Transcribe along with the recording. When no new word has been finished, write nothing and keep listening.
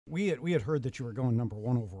We had heard that you were going number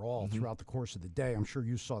 1 overall throughout the course of the day. I'm sure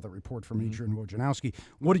you saw the report from Adrian Wojnarowski.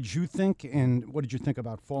 What did you think, and what did you think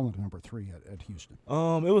about falling to number 3 at Houston?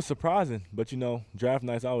 It was surprising, but, draft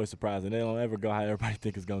night's always surprising. They don't ever go how everybody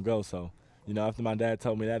think it's going to go. So, after my dad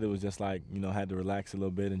told me that, it was just like, had to relax a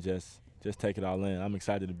little bit and just take it all in. I'm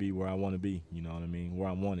excited to be where I want to be, you know what I mean, where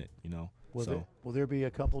I want it, Will there be a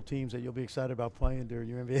couple teams that you'll be excited about playing during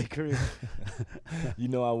your NBA career?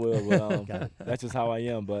 I will, but that's just how I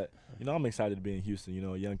am. But, I'm excited to be in Houston,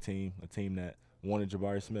 a young team, a team that wanted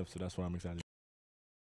Jabari Smith, so that's why I'm excited